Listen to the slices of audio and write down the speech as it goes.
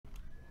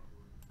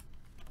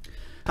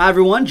Hi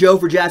everyone, Joe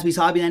for Jaspys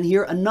Hobbyland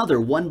here. Another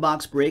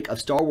one-box break of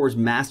Star Wars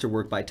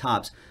Masterwork by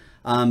Topps.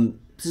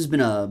 This has been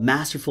a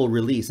masterful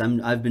release.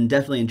 I've been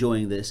definitely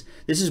enjoying this.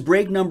 This is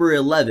break number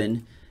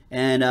 11,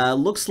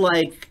 and looks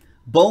like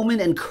Bowman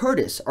and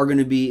Curtis are going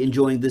to be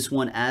enjoying this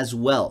one as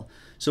well.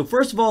 So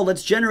first of all,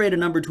 let's generate a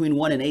number between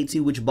 1 and 8,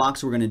 see which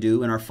box we're going to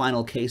do in our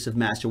final case of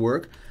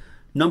Masterwork.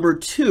 Number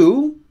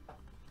 2,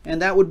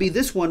 and that would be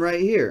this one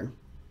right here.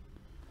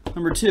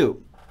 Number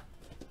 2.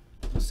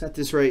 I'll set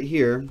this right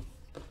here.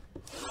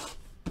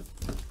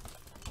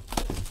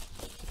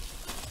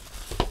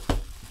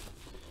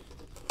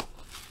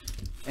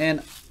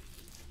 And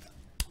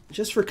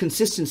just for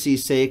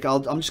consistency's sake,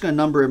 I'm just going to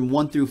number them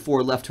 1 through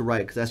 4 left to right,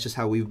 because that's just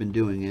how we've been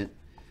doing it.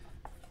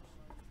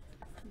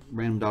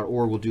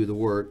 Random.org will do the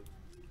work.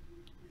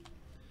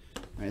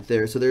 Right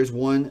there. So there's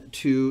 1,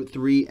 2,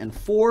 3, and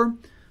 4.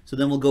 So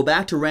then we'll go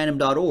back to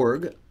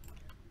random.org.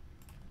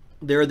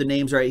 There are the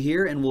names right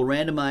here, and we'll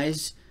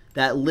randomize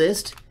that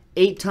list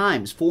 8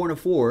 times. 4 and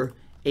a 4,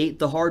 8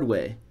 the hard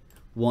way.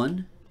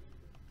 1,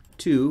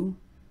 2,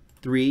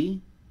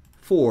 3,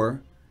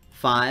 4,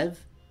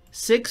 5,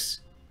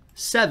 6,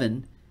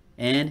 7,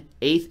 and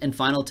 8th and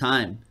final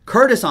time.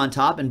 Curtis on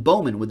top and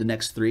Bowman with the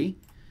next 3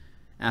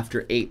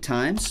 after 8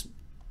 times.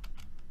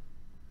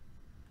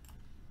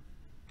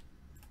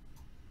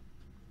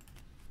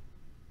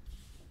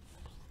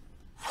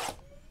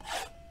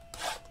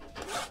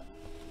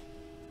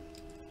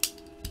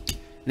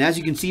 And as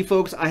you can see,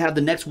 folks, I have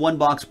the next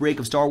one-box break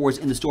of Star Wars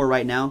in the store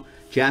right now,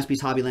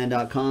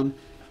 JaspysHobbyland.com.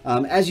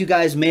 As you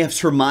guys may have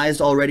surmised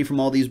already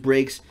from all these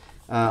breaks,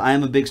 I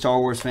am a big Star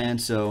Wars fan,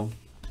 so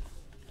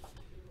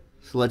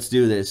let's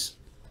do this.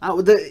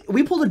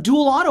 We pulled a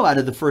dual auto out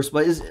of the first,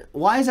 but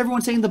why is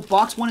everyone saying the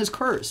box 1 is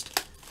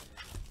cursed?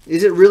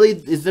 Is there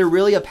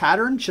really a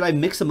pattern? Should I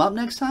mix them up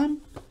next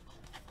time?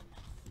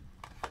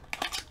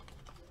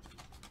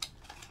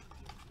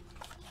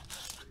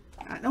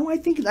 No, I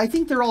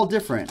think they're all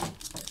different.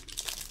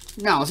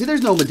 No, see,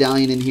 there's no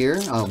medallion in here.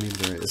 Oh, maybe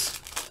there is.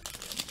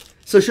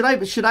 So should I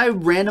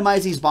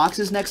randomize these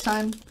boxes next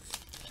time?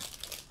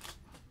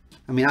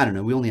 I mean, I don't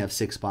know. We only have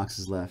 6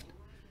 boxes left.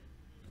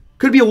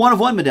 Could be a 1 of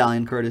 1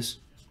 medallion, Curtis.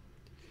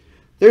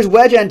 There's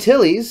Wedge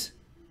Antilles.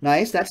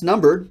 Nice. That's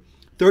numbered.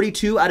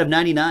 32 out of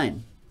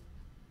 99.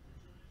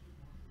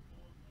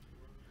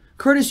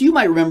 Curtis, you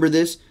might remember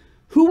this.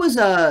 Who was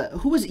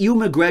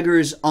Ewan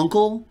McGregor's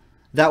uncle?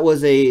 That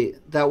was a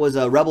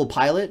rebel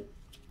pilot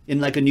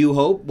in like A New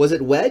Hope. Was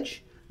it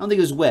Wedge? I don't think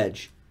it was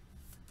Wedge.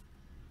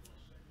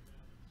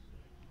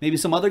 Maybe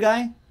some other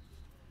guy?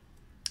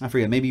 I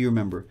forget. Maybe you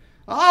remember.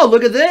 Oh,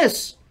 look at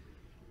this.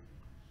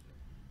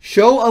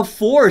 Show of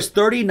Force,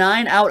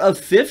 39 out of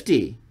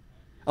 50.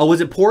 Oh,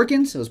 was it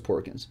Porkins? It was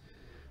Porkins.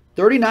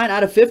 39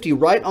 out of 50,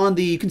 right on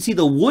the, you can see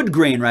the wood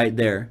grain right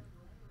there.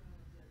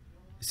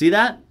 See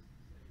that?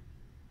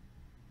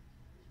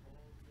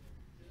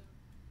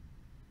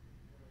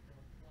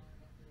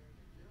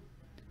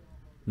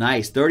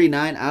 Nice,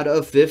 39 out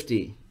of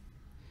 50.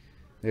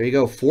 There you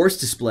go, Force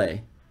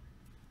display.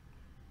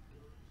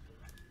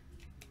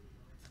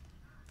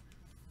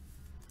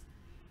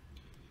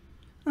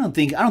 I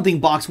don't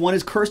think box 1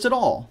 is cursed at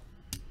all.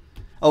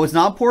 Oh, it's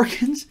not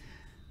Porkins?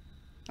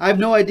 I have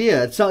no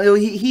idea. So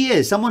he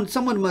is.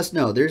 Someone must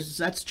know.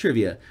 That's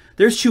trivia.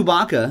 There's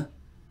Chewbacca.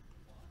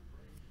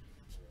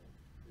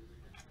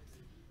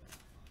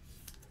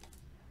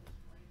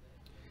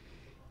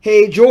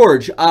 Hey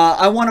George,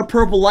 I want a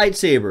purple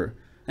lightsaber.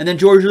 And then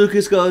George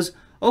Lucas goes,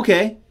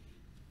 okay.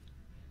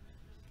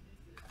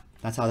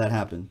 That's how that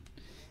happened.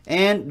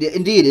 And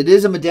indeed, it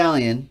is a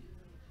medallion.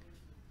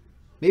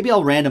 Maybe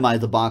I'll randomize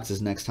the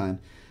boxes next time.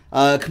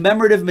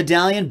 Commemorative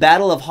medallion,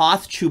 Battle of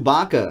Hoth,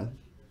 Chewbacca.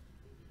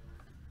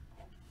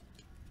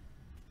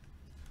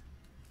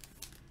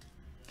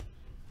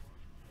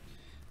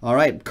 All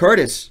right,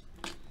 Curtis.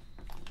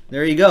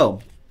 There you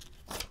go.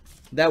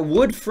 That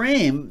wood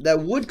frame, that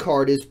wood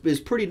card is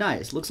pretty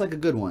nice. Looks like a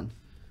good one.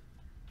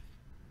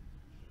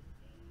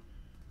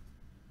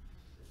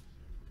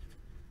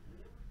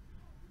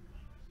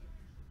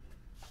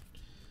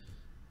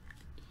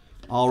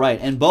 All right,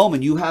 and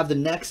Bowman, you have the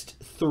next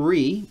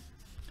 3,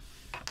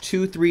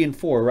 2, 3, and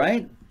 4,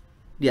 right?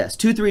 Yes,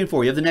 2, 3, and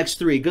 4. You have the next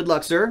 3. Good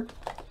luck, sir.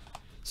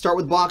 Start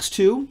with box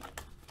 2.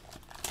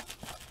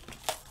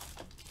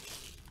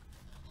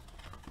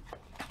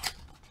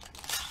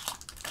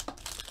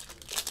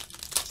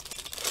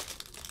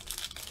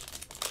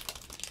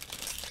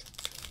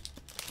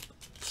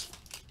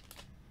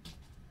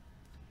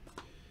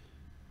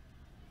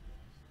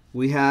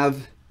 We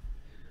have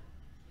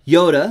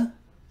Yoda.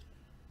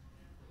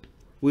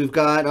 We've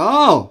got,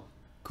 oh,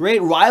 great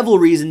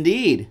rivalries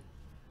indeed.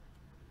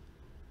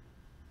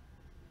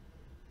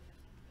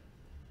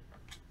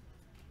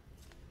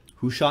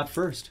 Who shot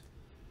first?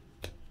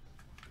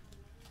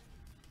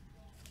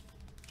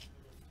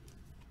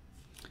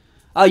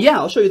 Yeah,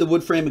 I'll show you the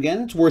wood frame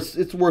again. It's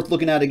worth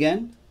looking at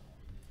again.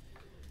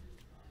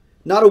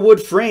 Not a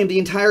wood frame. The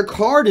entire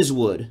card is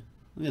wood.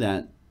 Look at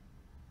that.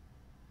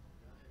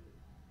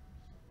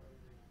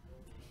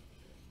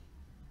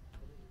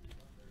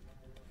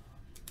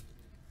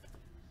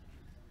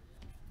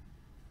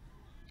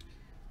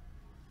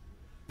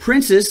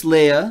 Princess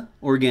Leia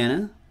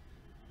Organa.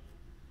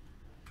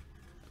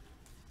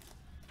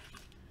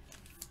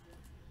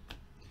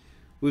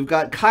 We've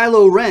got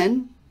Kylo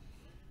Ren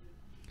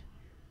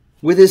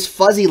with his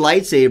fuzzy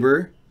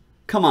lightsaber.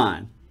 Come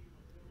on.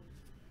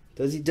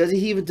 Does he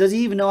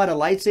even know how to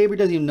lightsaber?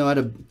 Doesn't even know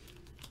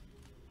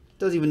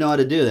how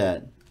to do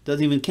that.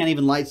 Can't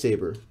even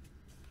lightsaber. Doesn't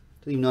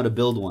even know how to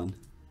build one.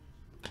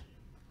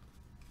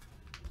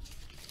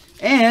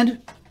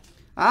 And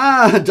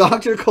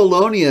Dr.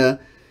 Colonia.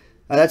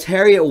 That's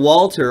Harriet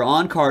Walter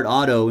on card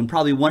auto, and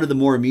probably one of the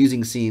more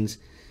amusing scenes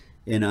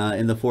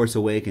in The Force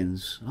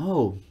Awakens.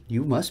 Oh,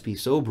 you must be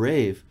so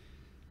brave.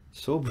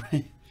 So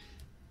brave.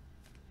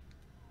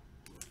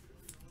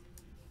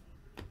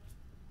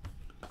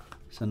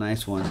 It's a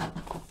nice one.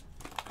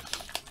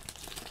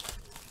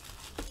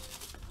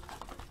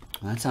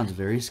 That sounds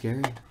very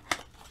scary.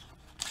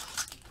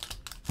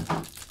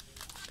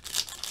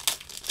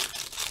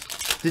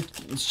 Does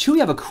Chewie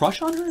have a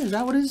crush on her? Is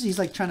that what it is? He's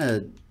like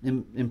trying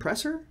to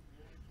impress her?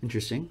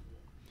 Interesting.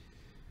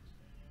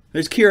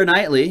 There's Keira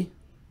Knightley.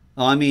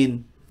 Oh, I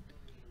mean,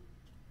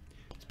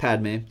 it's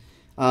Padme.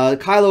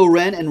 Kylo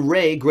Ren and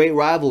Rey, great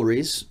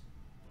rivalries.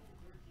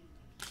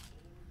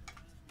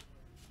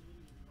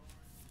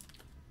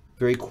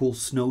 Very cool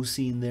snow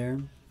scene there.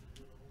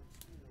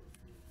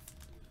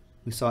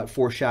 We saw it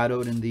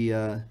foreshadowed in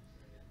the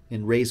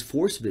in Rey's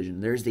Force vision.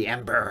 There's the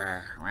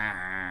Emperor.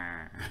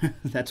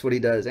 That's what he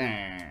does.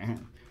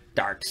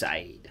 Dark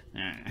side.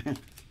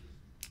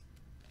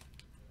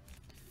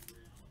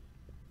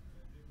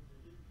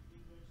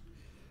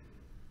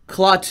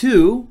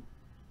 Klaatu.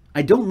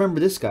 I don't remember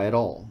this guy at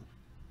all.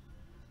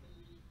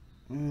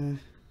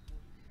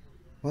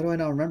 Why do I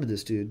not remember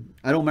this dude?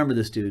 I don't remember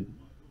this dude.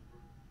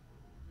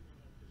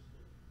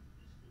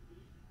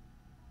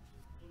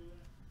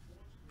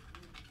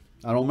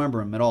 I don't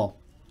remember him at all.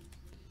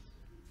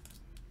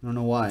 I don't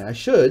know why. I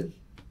should,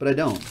 but I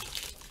don't.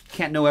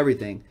 Can't know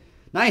everything.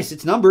 Nice.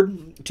 It's numbered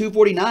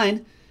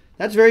 249.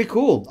 That's very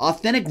cool.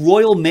 Authentic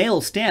Royal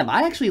Mail stamp.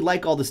 I actually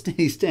like all the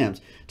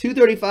stamps.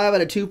 235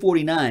 out of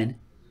 249.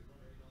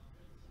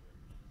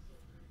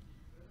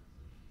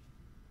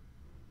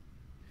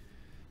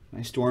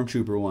 Nice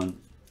Stormtrooper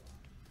one.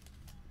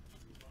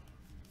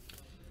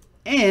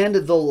 And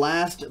the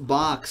last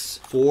box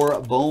for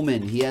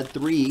Bowman. He had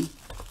 3.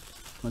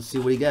 Let's see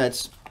what he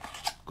gets.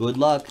 Good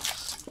luck.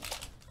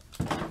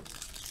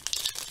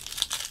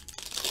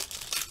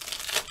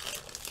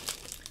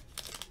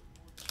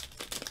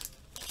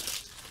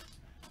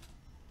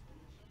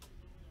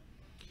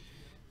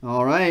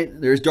 All right,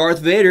 there's Darth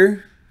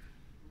Vader.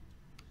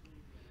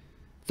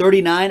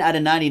 39 out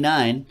of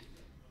 99.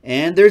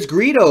 And there's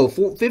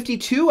Greedo,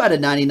 52 out of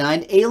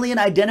 99. Alien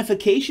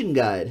Identification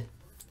Guide.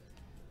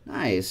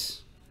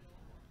 Nice.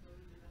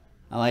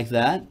 I like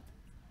that.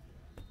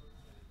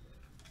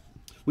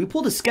 We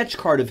pulled a sketch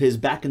card of his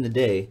back in the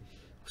day.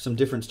 Some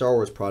different Star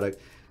Wars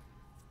product.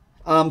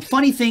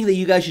 Funny thing that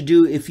you guys should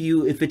do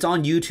if it's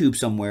on YouTube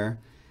somewhere.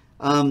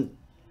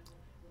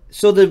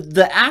 So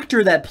the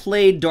actor that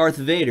played Darth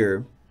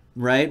Vader,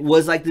 right,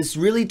 was like this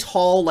really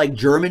tall, like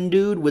German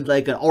dude with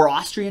like or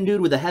Austrian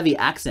dude with a heavy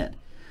accent.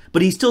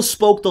 But he still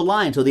spoke the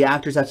line, so the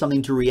actors had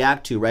something to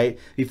react to, right?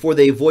 Before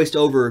they voiced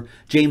over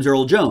James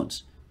Earl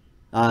Jones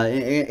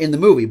in the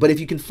movie. But if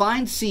you can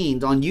find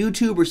scenes on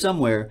YouTube or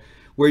somewhere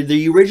where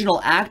the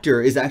original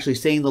actor is actually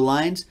saying the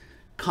lines,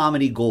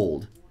 comedy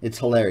gold. It's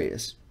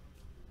hilarious.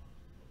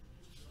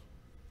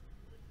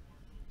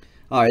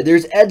 All right,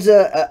 there's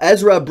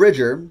Ezra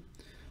Bridger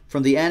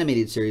from the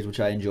animated series, which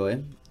I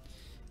enjoy.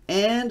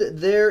 And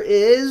there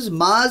is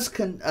Maz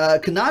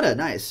Kanata.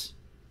 Nice.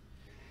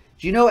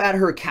 Do you know at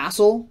her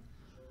castle,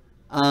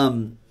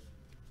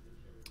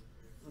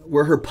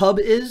 where her pub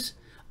is,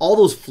 all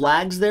those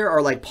flags there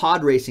are like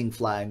pod racing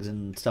flags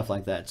and stuff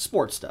like that.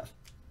 Sports stuff.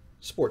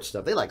 Sports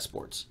stuff. They like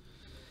sports.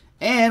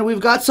 And we've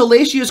got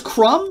Salacious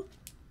Crumb.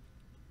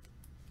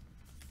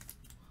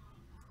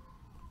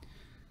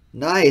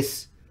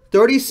 Nice.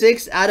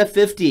 36 out of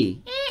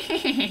 50.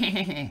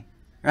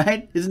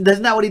 Right? Isn't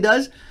that what he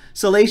does?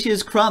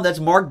 Salacious Crumb. That's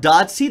Mark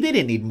Dodson. See, they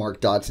didn't need Mark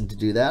Dodson to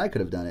do that. I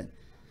could have done it.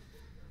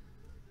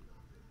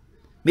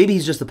 Maybe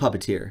he's just the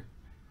puppeteer.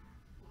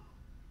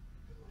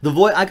 The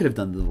voice, I could have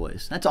done the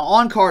voice. That's an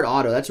on-card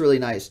auto. That's really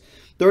nice.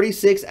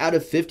 36 out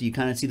of 50. You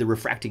kind of see the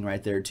refracting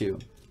right there, too.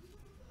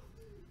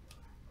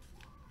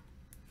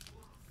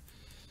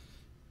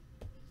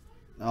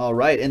 All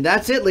right, and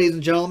that's it, ladies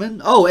and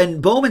gentlemen. Oh,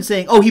 and Bowman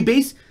saying, oh,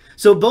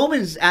 so Bowman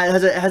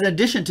has an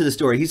addition to the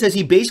story. He says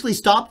he basically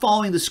stopped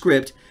following the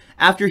script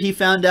after he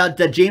found out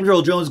that James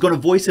Earl Jones is going to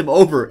voice him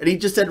over, and he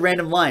just said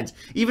random lines.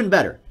 Even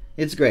better.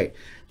 It's great.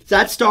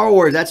 That's Star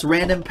Wars. That's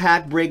random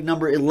pack break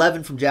number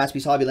 11 from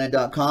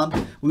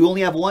JaspysHobbyland.com. We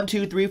only have 1,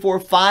 2, 3, 4,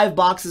 5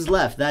 boxes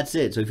left. That's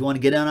it. So if you want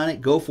to get in on it,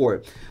 go for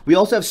it. We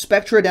also have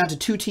Spectra down to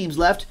 2 teams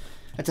left.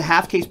 That's a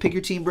half case pick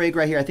your team break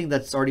right here. I think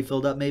that's already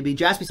filled up maybe.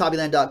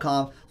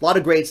 JaspysHobbyland.com. A lot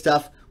of great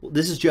stuff.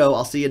 This is Joe.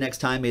 I'll see you next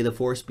time. May the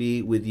Force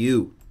be with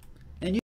you.